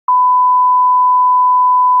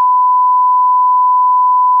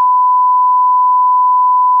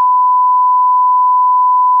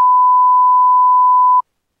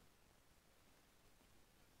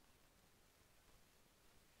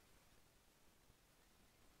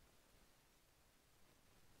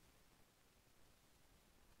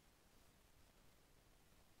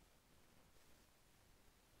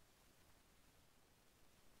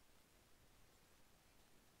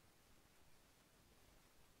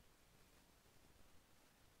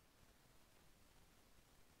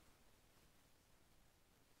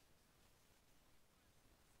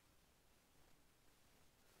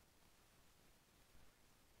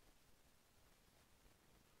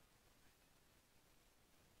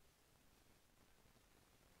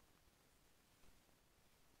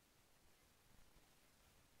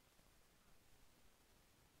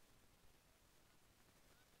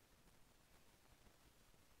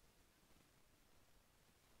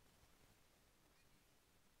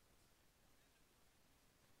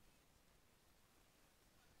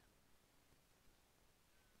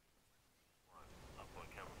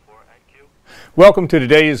Welcome to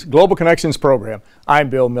today's Global Connections program. I'm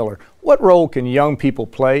Bill Miller. What role can young people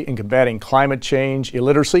play in combating climate change,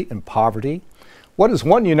 illiteracy, and poverty? What is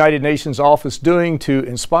one United Nations office doing to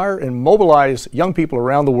inspire and mobilize young people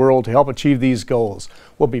around the world to help achieve these goals?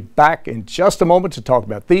 We'll be back in just a moment to talk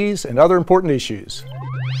about these and other important issues.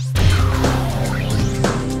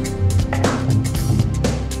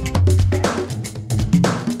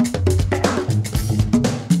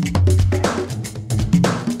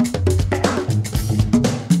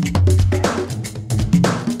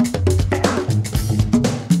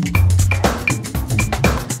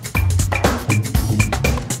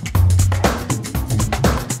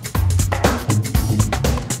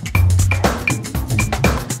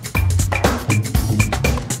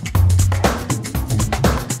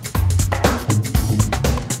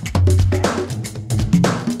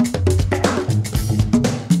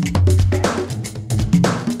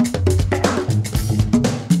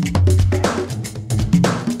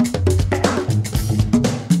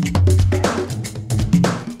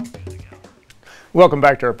 Welcome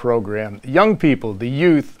back to our program. Young people, the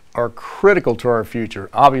youth, are critical to our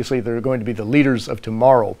future. Obviously, they're going to be the leaders of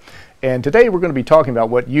tomorrow. And today we're going to be talking about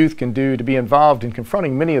what youth can do to be involved in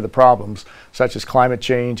confronting many of the problems, such as climate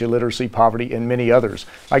change, illiteracy, poverty, and many others.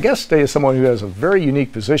 My guest today is someone who has a very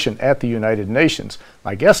unique position at the United Nations.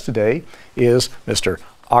 My guest today is Mr.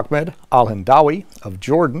 Ahmad Alhendawi of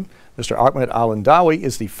Jordan. Mr. Ahmad Alhendawi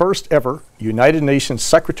is the first ever United Nations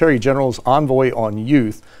Secretary General's Envoy on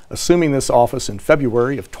Youth, assuming this office in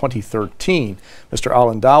February of 2013. Mr.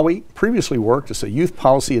 Alhendawi previously worked as a youth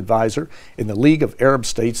policy advisor in the League of Arab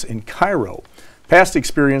States in Cairo. Past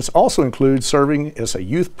experience also includes serving as a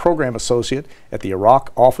youth program associate at the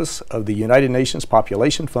Iraq office of the United Nations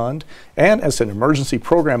Population Fund and as an emergency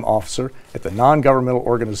program officer at the non-governmental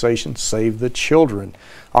organization Save the Children.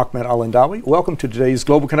 Ahmad Alhendawi, welcome to today's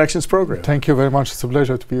Global Connections program. Thank you very much. It's a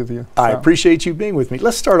pleasure to be with you. I appreciate you being with me.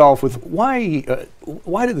 Let's start off with why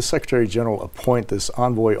did the Secretary General appoint this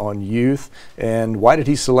envoy on youth, and why did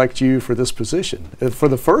he select you for this position? For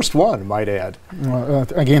the first one, I might add.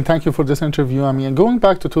 Again, thank you for this interview. I mean, going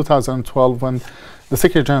back to 2012, when the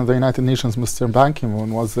Secretary General of the United Nations, Mr. Ban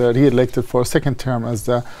Ki-moon, was re-elected for a second term as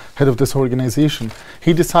the head of this organization,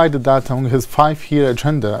 he decided that on his 5-year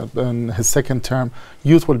agenda, in his second term,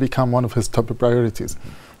 youth will become one of his top priorities.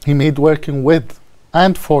 He made working with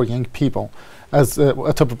and for young people as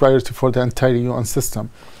a top priority for the entire UN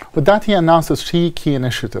system. With that, he announced 3 key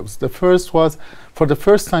initiatives. The first was, for the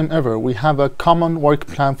first time ever, we have a common work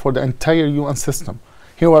plan for the entire UN system.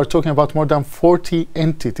 Here we are talking about more than 40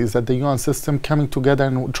 entities at the UN system coming together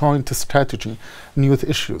and joint strategy in youth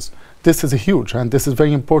issues. This is huge, and this is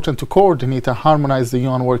very important to coordinate and harmonize the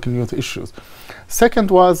UN work in youth issues.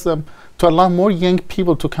 Second was to allow more young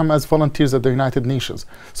people to come as volunteers at the United Nations.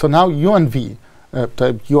 So now UNV,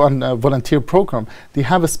 the UN volunteer program, they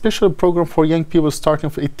have a special program for young people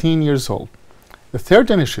starting from 18 years old. The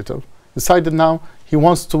third initiative decided now he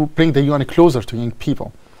wants to bring the UN closer to young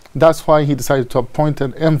people. That's why he decided to appoint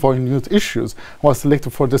an envoy in youth issues, who was selected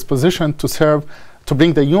for this position to serve, to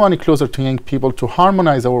bring the UN closer to young people, to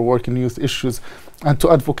harmonize our work in youth issues, and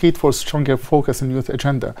to advocate for stronger focus in youth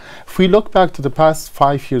agenda. If we look back to the past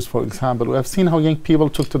 5 years, for example, we have seen how young people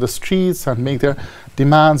took to the streets and made their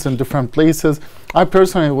demands in different places. I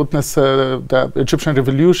personally witnessed the Egyptian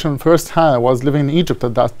revolution firsthand. I was living in Egypt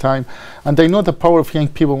at that time, and I know the power of young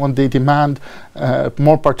people when they demand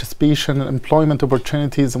more participation, employment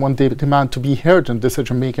opportunities, when they demand to be heard in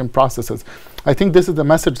decision-making processes. I think this is the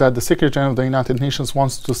message that the Secretary General of the United Nations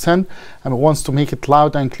wants to send, and wants to make it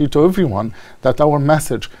loud and clear to everyone that our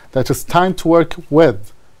message that it's time to work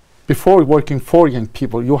with before working for young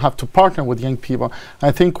people. You have to partner with young people.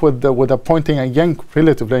 I think with appointing a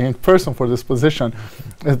relatively young person for this position,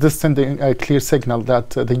 this sending a clear signal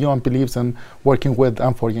that the UN believes in working with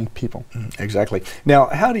and for young people. Exactly. Now,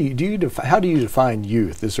 how do you define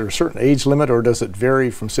youth? Is there a certain age limit, or does it vary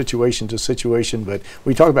from situation to situation? But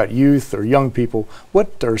we talk about youth or young people.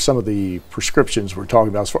 What are some of the prescriptions we're talking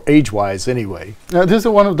about, for age-wise anyway? This is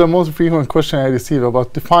one of the most frequent questions I receive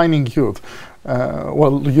about defining youth.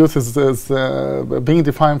 Well, youth is being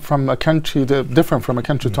defined from a country, different from a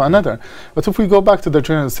country to another. But if we go back to the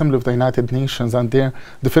General Assembly of the United Nations and their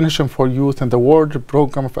definition for youth and the World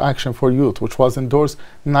Program of Action for Youth, which was endorsed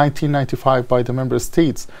in 1995 by the member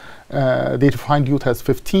states, they defined youth as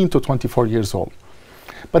 15 to 24 years old.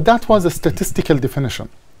 But that was a statistical definition.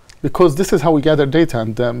 because this is how we gather data,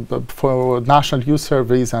 and for national youth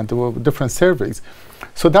surveys and different surveys.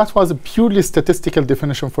 So that was a purely statistical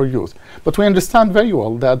definition for youth. But we understand very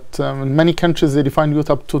well that in many countries they define youth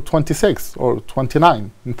up to 26 or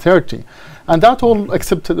 29 and 30. And that all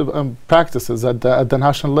accepted practices at the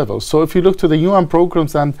national level. So if you look to the UN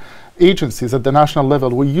programs and agencies at the national level,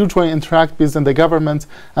 we usually interact based on the government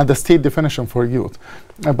and the state definition for youth.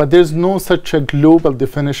 But there's no such a global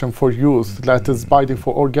definition for youth that is binding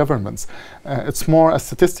for all governments. It's more a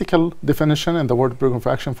statistical definition in the World Program of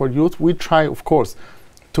Action for Youth. We try, of course,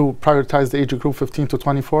 to prioritize the age group 15 to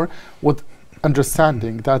 24 with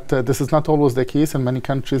understanding that this is not always the case. In many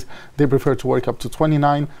countries, they prefer to work up to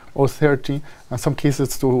 29 or 30, and some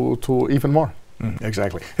cases to even more.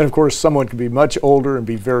 Exactly. And of course, someone can be much older and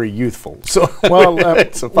be very youthful. So well,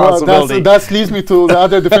 it's a possibility. That leads me to the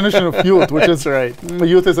other definition of youth, which is right.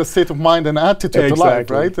 Youth is a state of mind and attitude to life,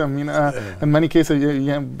 Exactly. right? I mean, in many cases,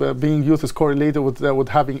 being youth is correlated with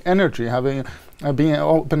having energy, having being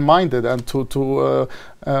open-minded, and to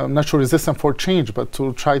not sure resistant for change, but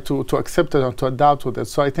to try to accept it and to adapt with it.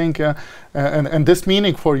 So I think, and this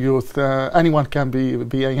meaning for youth, anyone can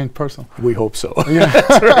be a young person. We hope so. Yeah.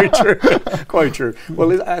 That's very true. Quite true.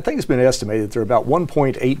 Well, I think it's been estimated that there are about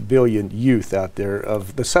 1.8 billion youth out there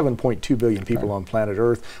of the 7.2 billion people on planet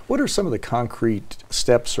Earth. What are some of the concrete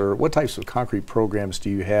steps, or what types of concrete programs do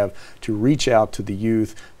you have to reach out to the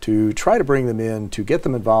youth, to try to bring them in, to get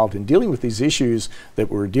them involved in dealing with these issues that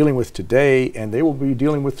we're dealing with today and they will be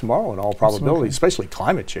dealing with tomorrow in all probability, especially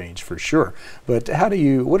climate change for sure. But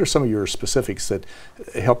what are some of your specifics that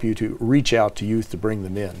help you to reach out to youth to bring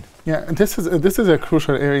them in? Yeah, and this is a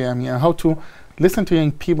crucial area. I mean, how to listen to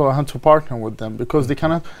young people, how to partner with them, because you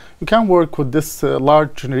can't work with this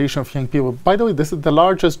large generation of young people. By the way, this is the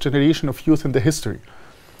largest generation of youth in the history.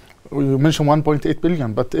 You mentioned 1.8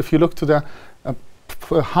 billion, but if you look to the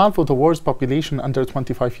half of the world's population under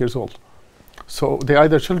 25 years old. So they're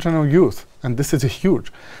either children or youth, and this is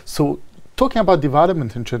huge. So talking about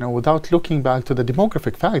development in general without looking back to the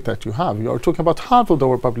demographic fact that you have, you are talking about half of the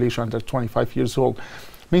world population under 25 years old,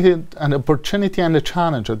 making it an opportunity and a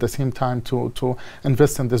challenge at the same time to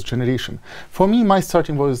invest in this generation. For me, my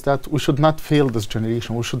starting point is that we should not fail this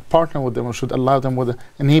generation. We should partner with them. We should allow them with an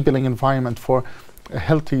enabling environment for a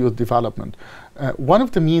healthy youth development. One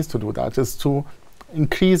of the means to do that is to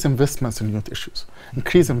increase investments in youth issues,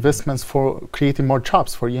 increase investments for creating more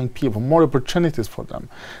jobs for young people, more opportunities for them.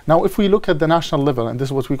 Now, if we look at the national level, and this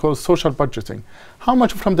is what we call social budgeting, how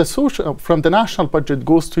much from the national budget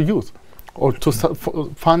goes to youth, or to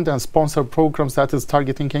fund and sponsor programs that is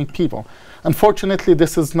targeting young people? Unfortunately,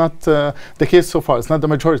 this is not the case so far. It's not the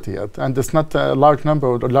majority yet, and it's not a large number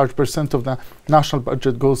or a large percent of the national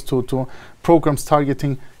budget goes to programs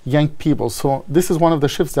targeting young people. So this is one of the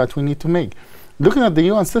shifts that we need to make. Looking at the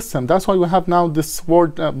UN system, that's why we have now this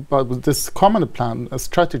this common plan, a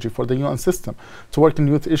strategy for the UN system to work in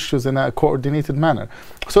youth issues in a coordinated manner.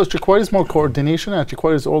 So it requires more coordination, and it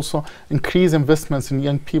requires also increased investments in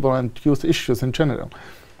young people and youth issues in general.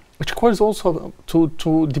 It requires also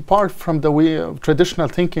to depart from the way of traditional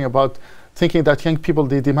thinking about thinking that young people,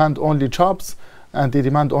 they demand only jobs and they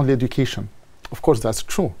demand only education. Of course, that's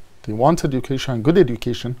true. They want education, good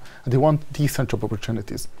education, and they want decent job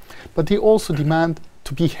opportunities. But they also demand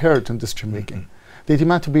to be heard in decision-making. They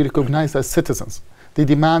demand to be recognized as citizens. They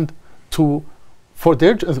demand for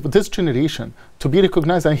this generation to be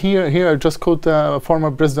recognized. And here I just quote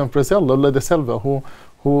former president of Brazil, Lula da Silva,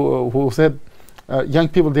 who said, young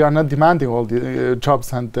people, they are not demanding all the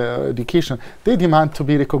jobs and education. They demand to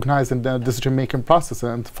be recognized in the decision-making process,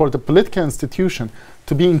 and for the political institution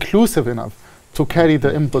to be inclusive enough to carry the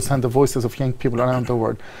inputs and the voices of young people around the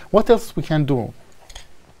world. What else we can do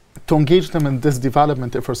to engage them in this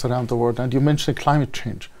development efforts around the world? And you mentioned climate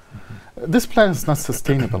change. This plan is not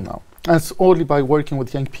sustainable now. And it's only by working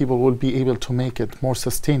with young people we'll be able to make it more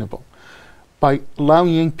sustainable. By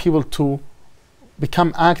allowing young people to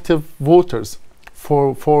become active voters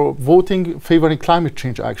for voting favoring climate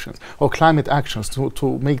change actions or climate actions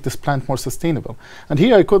to make this plan more sustainable. And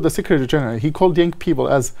here I quote the Secretary General. He called young people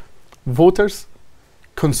as voters,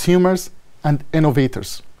 consumers, and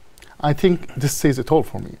innovators. I think this says it all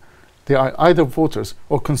for me. They are either voters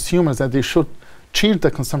or consumers, and they should change their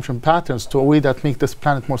consumption patterns to a way that make this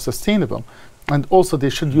planet more sustainable. And also they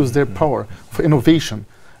should use their power for innovation.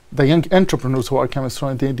 The young entrepreneurs who are coming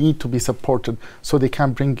through, they need to be supported so they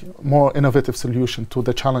can bring more innovative solutions to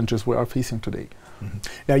the challenges we are facing today.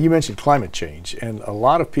 Now, you mentioned climate change, and a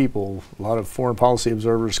lot of people, a lot of foreign policy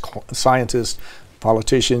observers, scientists,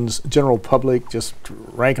 politicians, general public, just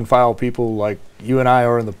rank and file people like you and I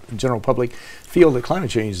or in the general public feel that climate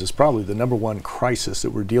change is probably the #1 crisis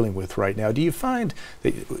that we're dealing with right now. Do you find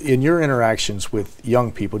that in your interactions with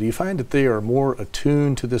young people, do you find that they are more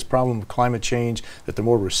attuned to this problem of climate change, that they're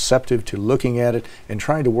more receptive to looking at it and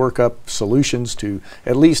trying to work up solutions to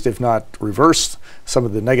at least, if not reverse some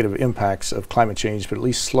of the negative impacts of climate change, but at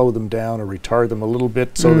least slow them down or retard them a little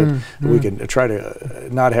bit so that we can try to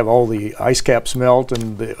not have all the ice caps melt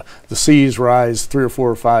and the seas rise 3 or 4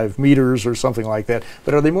 or 5 meters or something like that?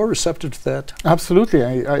 But are they more receptive to that? Absolutely.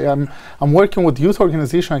 I'm working with youth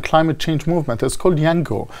organization and climate change movement. It's called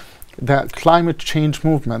YANGO, the climate change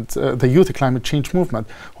movement, the youth climate change movement,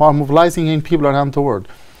 who are mobilizing young people around the world.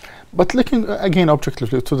 But looking again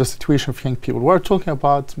objectively to the situation of young people, we're talking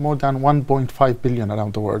about more than 1.5 billion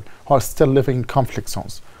around the world who are still living in conflict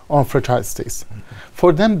zones or fragile states.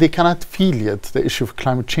 For them, they cannot feel yet the issue of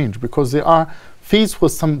climate change because they are faced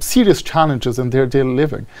with some serious challenges in their daily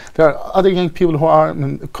living. There are other young people who are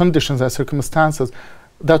in conditions and circumstances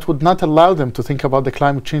that would not allow them to think about the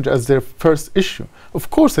climate change as their first issue.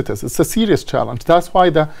 Of course it is. It's a serious challenge. That's why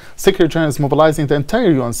the Secretary General is mobilizing the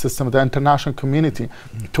entire UN system, the international community,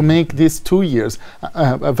 to make these 2 years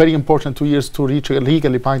a very important 2 years to reach a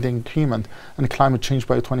legally binding agreement on climate change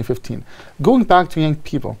by 2015. Going back to young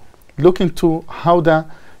people, look into how the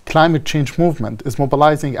climate change movement is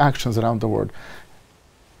mobilizing actions around the world.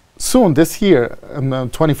 Soon this year, in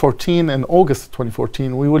 2014, in August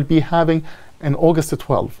 2014, we will be having in August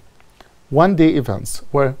 12, one-day events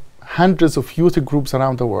where hundreds of youth groups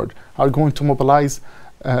around the world are going to mobilize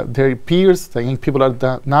their peers, the young people at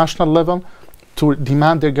the national level, to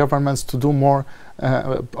demand their governments to do more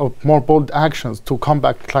bold actions to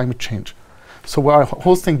combat climate change. So we are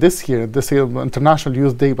hosting this year International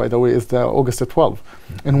Youth Day, by the way, is the August 12th.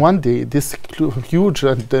 In one day, this huge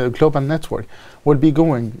global network will be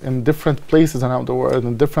going in different places around the world,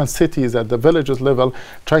 in different cities, at the villages level,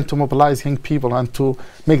 trying to mobilize young people and to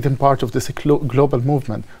make them part of this global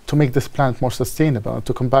movement, to make this planet more sustainable,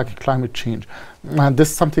 to combat climate change. And this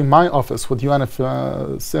is something my office with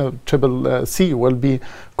UNFCCC will be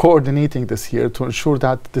coordinating this year to ensure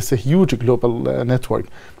that this huge global network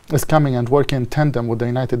is coming and working in tandem with the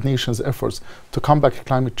United Nations efforts to combat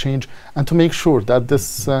climate change and to make sure that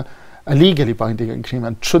this a legally binding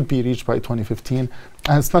agreement should be reached by 2015.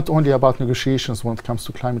 And it's not only about negotiations when it comes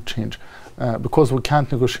to climate change, because we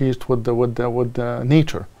can't negotiate with the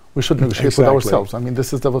nature. We should negotiate with ourselves. I mean,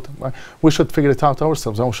 this is we should figure it out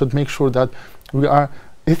ourselves, and we should make sure that we are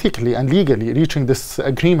ethically and legally reaching this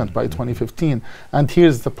agreement by 2015. And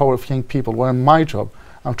here's the power of young people, where my job,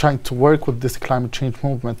 I'm trying to work with this climate change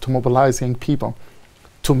movement to mobilize young people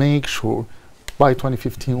to make sure by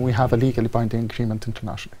 2015 we have a legally binding agreement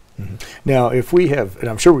internationally. Now, if we have, and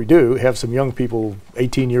I'm sure we do, have some young people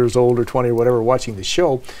 18 years old or 20 or whatever watching the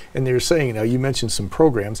show, and they're saying, now you mentioned some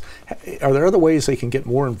programs, are there other ways they can get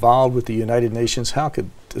more involved with the United Nations? How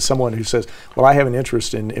could someone who says, well, I have an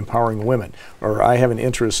interest in empowering women, or I have an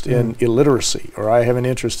interest in illiteracy, or I have an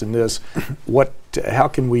interest in this, how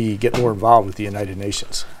can we get more involved with the United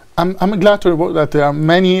Nations? I'm glad to report that there are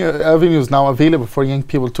many avenues now available for young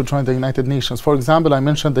people to join the United Nations. For example, I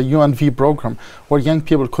mentioned the UNV program, where young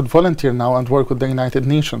people could volunteer now and work with the United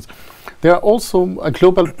Nations. There are also a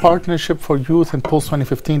global partnership for youth and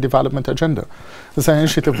post-2015 development agenda. This is an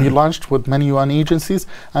initiative we launched with many UN agencies,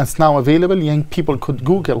 and it's now available. Young people could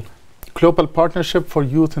Google Global Partnership for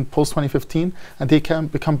Youth in Post-2015, and they can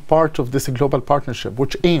become part of this global partnership,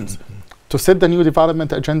 which aims to set the new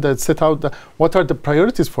development agenda and set out what are the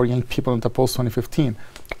priorities for young people in the post-2015.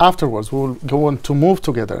 Afterwards, we will go on to move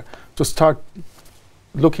together to start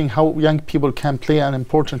looking how young people can play an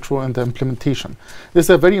important role in the implementation. This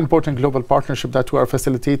is a very important global partnership that we are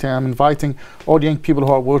facilitating. I'm inviting all young people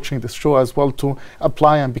who are watching this show as well to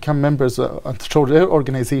apply and become members and show their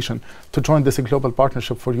organization to join this global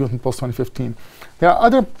partnership for youth in post-2015. There are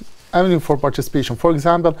other avenues for participation. For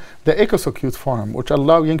example, the ECOSOC Youth Forum, which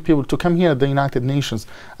allow young people to come here at the United Nations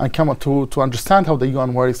and come to understand how the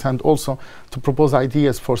UN works and also to propose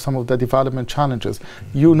ideas for some of the development challenges.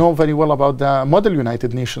 You know very well about the Model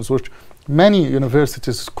United Nations, which many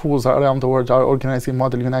universities, schools around the world are organizing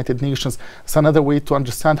Model United Nations. It's another way to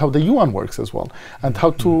understand how the UN works as well, and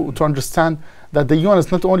how to understand that the UN is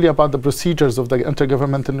not only about the procedures of the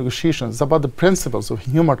intergovernmental negotiations, it's about the principles of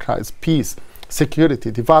human rights, peace,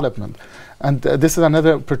 security, development. And this is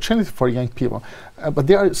another opportunity for young people. But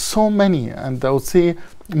there are so many, and I would say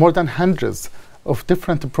more than hundreds of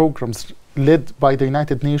different programs led by the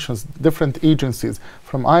United Nations, different agencies,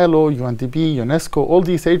 from ILO, UNDP, UNESCO, all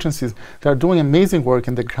these agencies, they are doing amazing work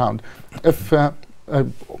in the ground. If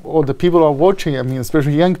all the people who are watching, I mean,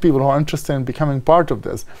 especially young people who are interested in becoming part of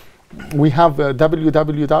this, we have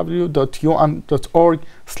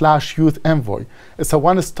www.un.org/youth-envoy. It's a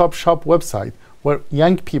one-stop shop website where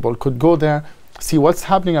young people could go there, see what's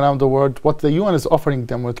happening around the world, what the UN is offering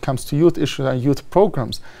them when it comes to youth issues and youth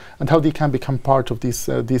programs, and how they can become part of these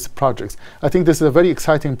projects. I think this is a very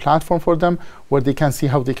exciting platform for them, where they can see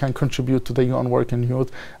how they can contribute to the UN work in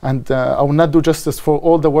youth. And I will not do justice for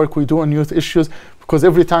all the work we do on youth issues, because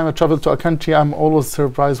every time I travel to a country, I'm always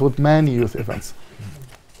surprised with many youth events.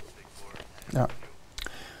 Yeah.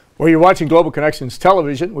 Well, you're watching Global Connections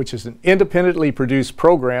Television, which is an independently produced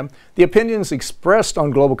program. The opinions expressed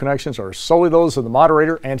on Global Connections are solely those of the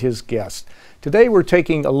moderator and his guest. Today, we're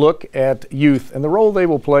taking a look at youth and the role they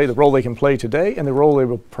will play, the role they can play today, and the role they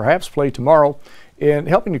will perhaps play tomorrow in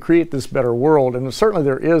helping to create this better world. And certainly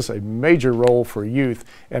there is a major role for youth.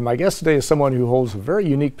 And my guest today is someone who holds a very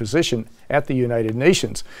unique position at the United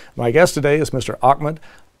Nations. My guest today is Mr. Ahmad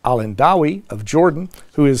Alhendawi of Jordan,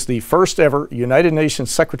 who is the first ever United Nations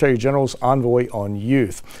Secretary General's Envoy on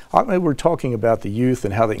Youth. Ahmad, we're talking about the youth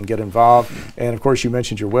and how they can get involved. And of course, you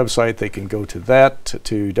mentioned your website. They can go to that,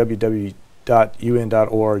 to www.un.org.youth,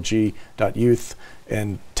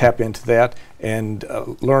 and tap into that and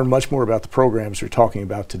learn much more about the programs you're talking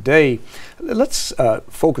about today. Let's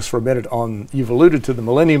focus for a minute on, you've alluded to the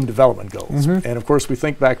Millennium Development Goals. And of course, we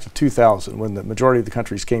think back to 2000, when the majority of the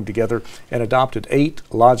countries came together and adopted 8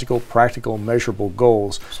 logical, practical, measurable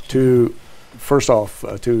goals to, first off,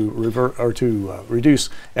 to reduce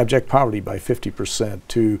abject poverty by 50%,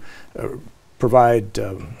 to provide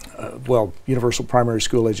universal primary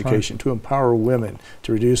school education, to empower women,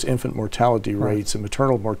 to reduce infant mortality rates and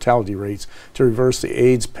maternal mortality rates, to reverse the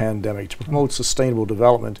AIDS pandemic, to promote sustainable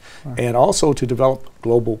development, and also to develop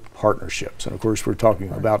global partnerships. And of course, we're talking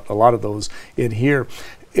about a lot of those in here.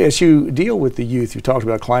 As you deal with the youth, you talked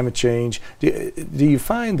about climate change. Do you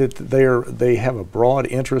find that they have a broad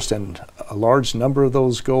interest in a large number of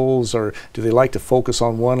those goals, or do they like to focus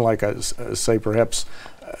on one, like say perhaps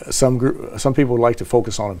some people would like to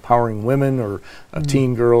focus on empowering women, or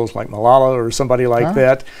teen girls like Malala or somebody like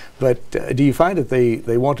that. But do you find that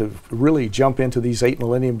they want to really jump into these 8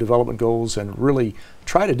 Millennium Development Goals and really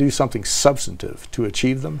try to do something substantive to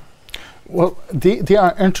achieve them? Well, they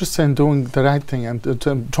are interested in doing the right thing and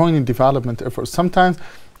joining development efforts. Sometimes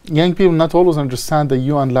young people not always understand the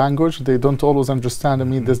UN language. They don't always understand,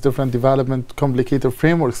 there's different development, complicated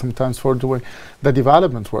frameworks sometimes for doing the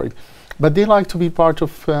development work. But they like to be part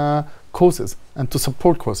of causes and to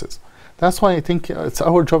support causes. That's why I think it's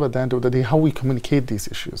our job at the end of the day how we communicate these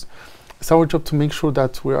issues. It's our job to make sure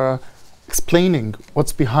that we are explaining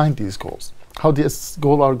what's behind these goals, how these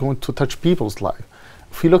goals are going to touch people's life.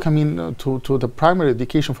 If we look, to the primary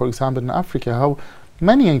education, for example, in Africa, how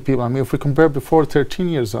many young people, if we compare before 13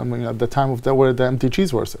 years, at the time of where the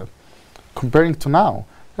MDGs were set, comparing to now,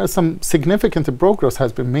 some significant progress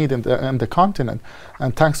has been made in the continent,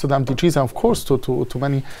 and thanks to the MDGs, and of course to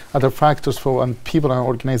many other factors and people and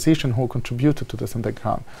organizations who contributed to this on the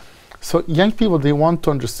ground. So young people, they want to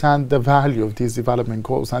understand the value of these development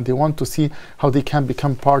goals, and they want to see how they can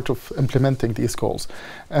become part of implementing these goals.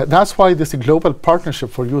 That's why this global partnership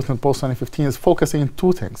for youth in post-2015 is focusing on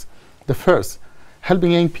 2 things. The first,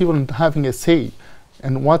 helping young people in having a say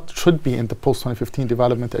in what should be in the post-2015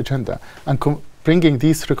 development agenda, and bringing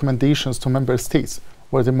these recommendations to member states,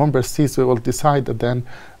 where the member states will decide then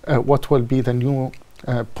what will be the new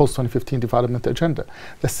post-2015 development agenda.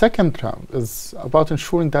 The second round is about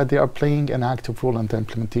ensuring that they are playing an active role in the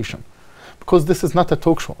implementation, because this is not a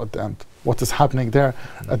talk show at the end, what is happening there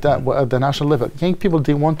at the national level. Young people,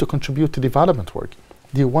 they want to contribute to development work.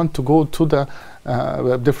 They want to go to the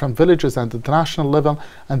different villages and at the national level,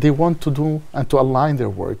 and they want to do and to align their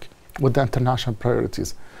work with the international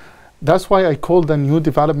priorities. That's why I call the new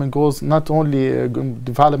development goals not only a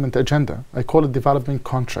development agenda, I call it development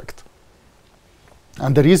contract.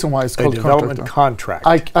 And the reason why it's called development contract.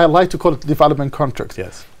 I like to call it development contract.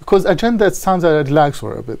 Yes. Because agenda, it sounds like a relaxed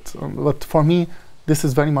word a bit. But for me, this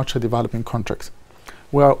is very much a development contract.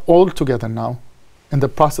 We are all together now in the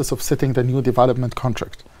process of setting the new development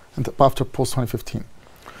contract after post-2015.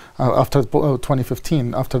 After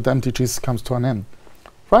 2015, after the MDGs comes to an end.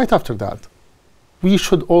 Right after that, we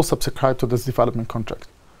should all subscribe to this development contract.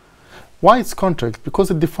 Why it's contract?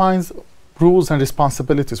 Because it defines rules and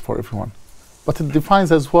responsibilities for everyone. But it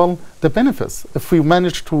defines as well the benefits. If we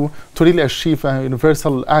manage to really achieve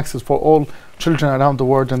universal access for all children around the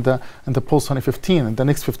world in the post-2015, in the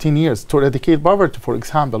next 15 years, to eradicate poverty, for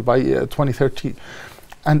example, by 2030.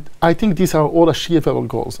 And I think these are all achievable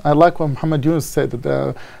goals. I like what Muhammad Yunus said,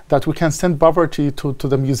 that we can send poverty to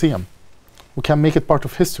the museum. We can make it part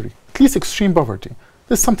of history, at least extreme poverty.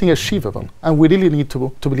 This is something achievable, and we really need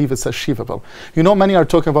to believe it's achievable. You know, many are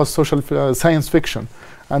talking about social science fiction,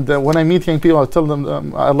 and when I meet young people, I tell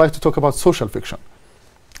them I'd like to talk about social fiction.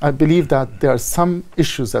 I believe that there are some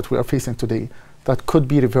issues that we are facing today that could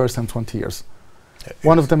be reversed in 20 years.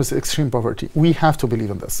 One of them is extreme poverty. We have to believe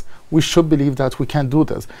in this. We should believe that we can do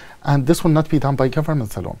this, and this will not be done by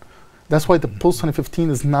governments alone. That's why the post-2015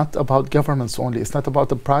 is not about governments only. It's not about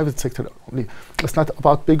the private sector only. It's not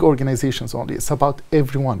about big organizations only. It's about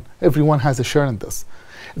everyone. Everyone has a share in this.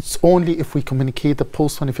 It's only if we communicate the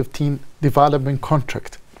post-2015 development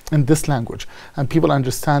contract in this language, and people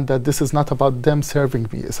understand that this is not about them serving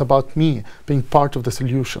me, it's about me being part of the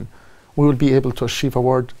solution, we will be able to achieve a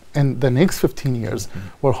world in the next 15 years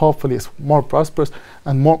where hopefully it's more prosperous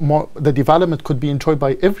and more the development could be enjoyed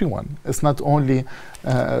by everyone. It's not only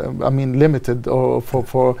limited or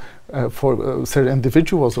for certain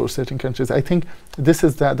individuals or certain countries. I think this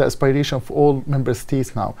is the aspiration of all member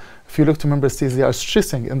states now. If you look to member states, they are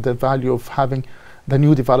stressing in the value of having the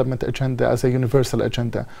new development agenda as a universal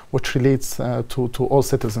agenda, which relates to all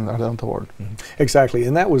citizens around the world. Exactly,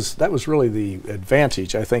 and that was really the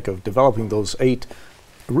advantage, I think, of developing those 8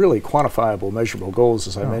 really quantifiable, measurable goals,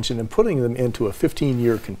 as I mentioned, and putting them into a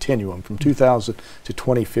 15-year continuum from 2000 to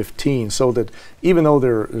 2015, so that even though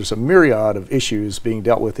there's a myriad of issues being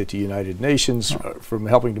dealt with at the United Nations, from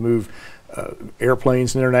helping to move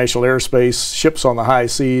airplanes in international airspace, ships on the high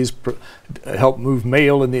seas, help move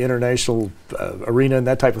mail in the international arena and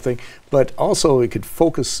that type of thing, but also it could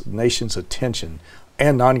focus nations' attention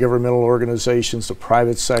and non-governmental organizations, the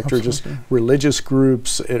private sector, just religious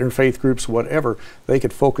groups, interfaith groups, whatever, they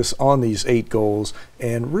could focus on these 8 goals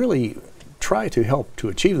and really try to help to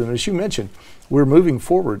achieve them. As you mentioned, we're moving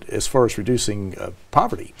forward as far as reducing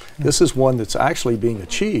poverty. This is one that's actually being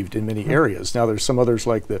achieved in many areas. Now there's some others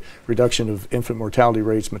like the reduction of infant mortality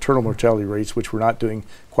rates, maternal mortality rates, which we're not doing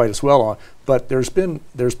quite as well on, but there's been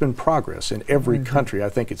progress in every country, I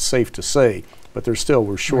think it's safe to say, but we're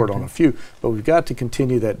short on a few. But we've got to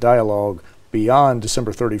continue that dialogue beyond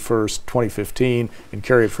December 31st, 2015, and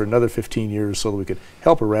carry it for another 15 years so that we can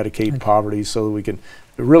help eradicate poverty, so that we can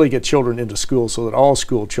really get children into school so that all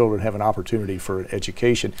school children have an opportunity for an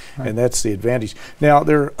education, and that's the advantage. Now,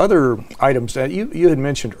 there are other items that you had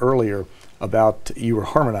mentioned earlier about you were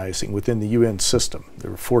harmonizing within the UN system. There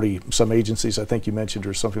were 40-some agencies, I think you mentioned,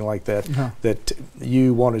 or something like that, that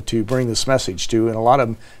you wanted to bring this message to, and a lot of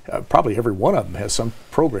them, probably every one of them has some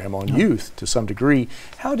program on youth to some degree.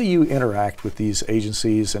 How do you interact with these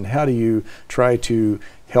agencies, and how do you try to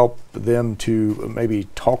help them to maybe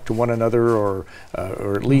talk to one another, or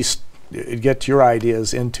at least get your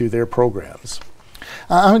ideas into their programs?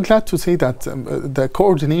 I'm glad to say that the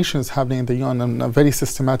coordination is happening in the UN in a very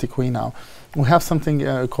systematic way now. We have something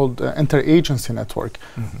called interagency network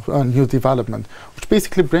on youth development, which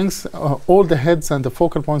basically brings all the heads and the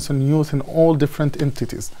focal points on youth in all different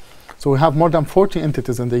entities. So we have more than 40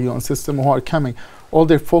 entities in the UN system who are coming, all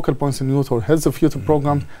their focal points in youth or heads of youth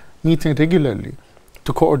programs meeting regularly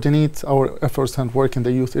to coordinate our efforts and work in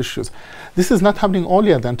the youth issues. This is not happening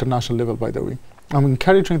only at the international level, by the way. I'm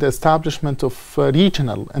encouraging the establishment of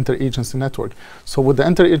regional interagency network. So with the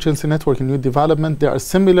interagency network in youth development, there are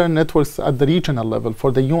similar networks at the regional level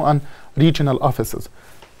for the UN regional offices.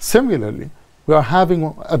 Similarly, we are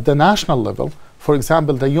having at the national level, for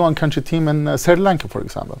example, the UN country team in Sri Lanka, for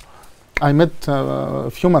example. I met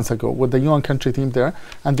a few months ago with the UN country team there,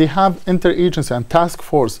 and they have interagency and task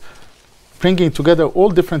force bringing together all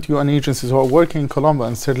different UN agencies who are working in Colombo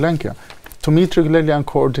and Sri Lanka to meet regularly and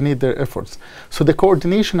coordinate their efforts. So the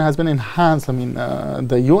coordination has been enhanced. I mean,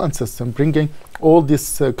 the UN system bringing all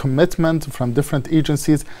this commitment from different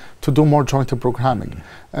agencies to do more joint programming.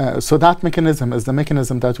 So that mechanism is the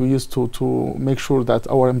mechanism that we use to make sure that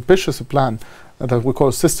our ambitious plan that we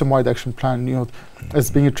call system-wide action plan youth is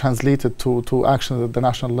being translated to action at the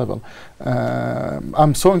national level.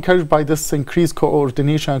 I'm so encouraged by this increased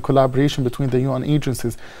coordination and collaboration between the UN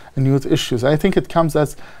agencies and youth issues. I think it comes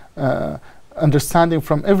as understanding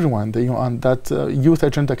from everyone in the UN that youth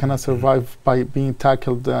agenda cannot survive by being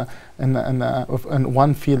tackled in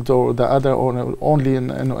one field or the other, or only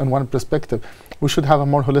in one perspective. We should have a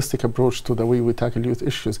more holistic approach to the way we tackle youth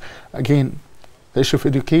issues. Again, the issue of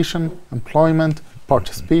education, employment,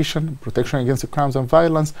 participation, protection against crimes and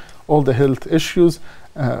violence, all the health issues,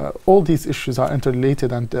 all these issues are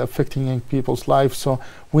interrelated and affecting young people's lives. So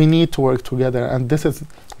we need to work together, and this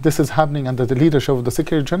is happening under the leadership of the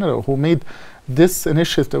Secretary General, who made this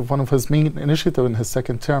initiative one of his main initiatives in his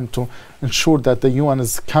second term to ensure that the UN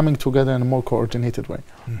is coming together in a more coordinated way.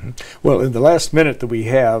 Well, in the last minute that we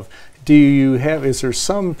have, is there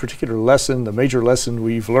some particular lesson, the major lesson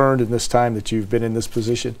we've learned in this time that you've been in this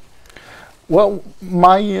position? Well,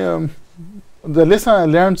 the lesson I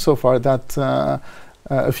learned so far that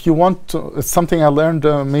if you want to, it's something I learned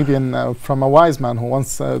maybe from a wise man who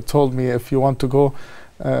once told me, if you want to go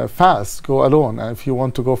fast, go alone. And if you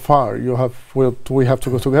want to go far, we have to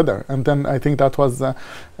go together. And then I think that was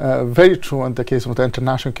very true in the case of the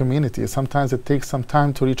international community. Sometimes it takes some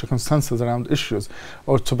time to reach a consensus around issues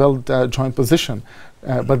or to build a joint position.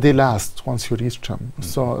 But they last once you reach them.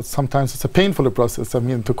 So sometimes it's a painful process, I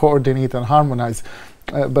mean, to coordinate and harmonize.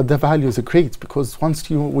 But the values are great, because once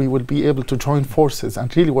we will be able to join forces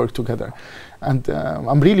and really work together. And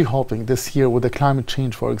I'm really hoping this year with the climate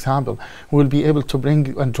change, for example, we will be able to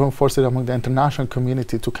bring and join forces among the international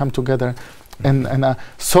community to come together in a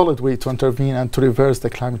solid way to intervene and to reverse the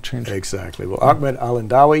climate change. Exactly. Well, Ahmad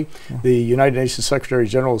Alhendawi, the United Nations Secretary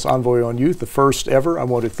General's Envoy on Youth, the first ever. I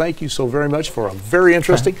want to thank you so very much for a very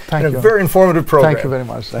interesting and a very informative program. Thank you very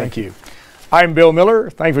much. Thank you. I'm Bill Miller.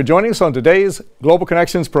 Thank you for joining us on today's Global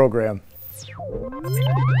Connections program.